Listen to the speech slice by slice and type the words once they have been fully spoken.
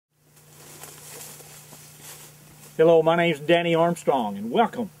Hello, my name's Danny Armstrong, and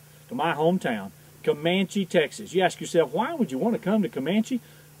welcome to my hometown, Comanche, Texas. You ask yourself, why would you want to come to Comanche?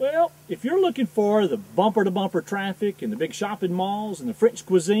 Well, if you're looking for the bumper-to-bumper traffic and the big shopping malls and the French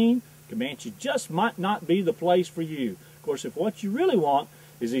cuisine, Comanche just might not be the place for you. Of course, if what you really want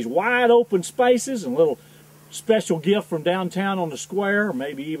is these wide open spaces and a little special gift from downtown on the square, or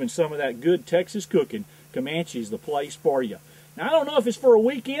maybe even some of that good Texas cooking, Comanche is the place for you. Now, I don't know if it's for a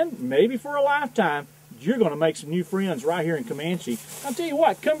weekend, maybe for a lifetime. You're going to make some new friends right here in Comanche. I'll tell you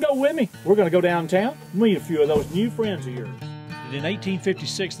what, come go with me. We're going to go downtown, meet a few of those new friends of yours. In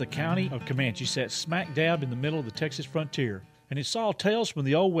 1856, the county of Comanche sat smack dab in the middle of the Texas frontier, and it saw tales from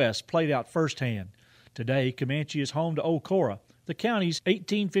the Old West played out firsthand. Today, Comanche is home to Old Cora, the county's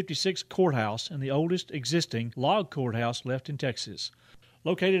 1856 courthouse and the oldest existing log courthouse left in Texas.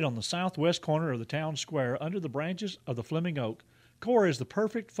 Located on the southwest corner of the town square under the branches of the Fleming Oak, Cora is the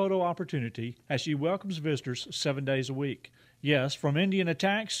perfect photo opportunity as she welcomes visitors 7 days a week. Yes, from Indian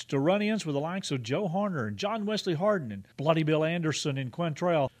attacks to run-ins with the likes of Joe Harner and John Wesley Hardin and Bloody Bill Anderson and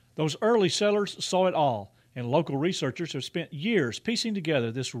Quantrell, those early settlers saw it all, and local researchers have spent years piecing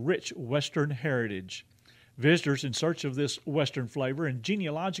together this rich Western heritage. Visitors in search of this Western flavor and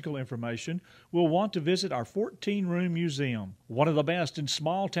genealogical information will want to visit our 14-room museum. One of the best in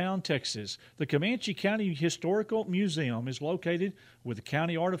small-town Texas, the Comanche County Historical Museum is located with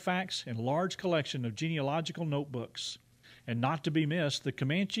county artifacts and large collection of genealogical notebooks. And not to be missed, the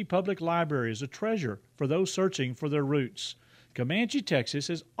Comanche Public Library is a treasure for those searching for their roots. Comanche, Texas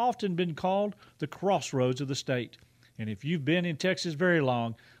has often been called the crossroads of the state. And if you've been in Texas very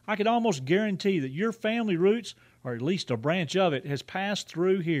long, I can almost guarantee that your family roots, or at least a branch of it, has passed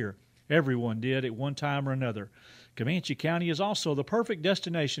through here. Everyone did at one time or another. Comanche County is also the perfect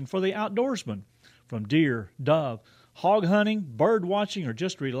destination for the outdoorsman. From deer, dove, hog hunting, bird watching, or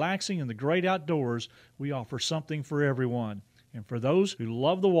just relaxing in the great outdoors, we offer something for everyone. And for those who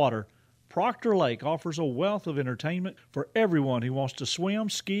love the water, Proctor Lake offers a wealth of entertainment for everyone who wants to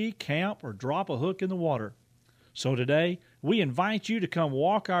swim, ski, camp, or drop a hook in the water. So today, we invite you to come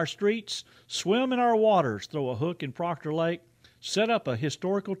walk our streets, swim in our waters, throw a hook in Proctor Lake, set up a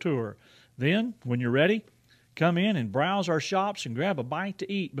historical tour. Then, when you're ready, come in and browse our shops and grab a bite to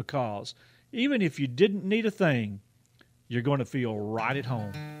eat, because even if you didn't need a thing, you're going to feel right at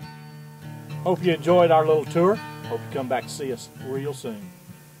home. Hope you enjoyed our little tour. Hope you come back to see us real soon.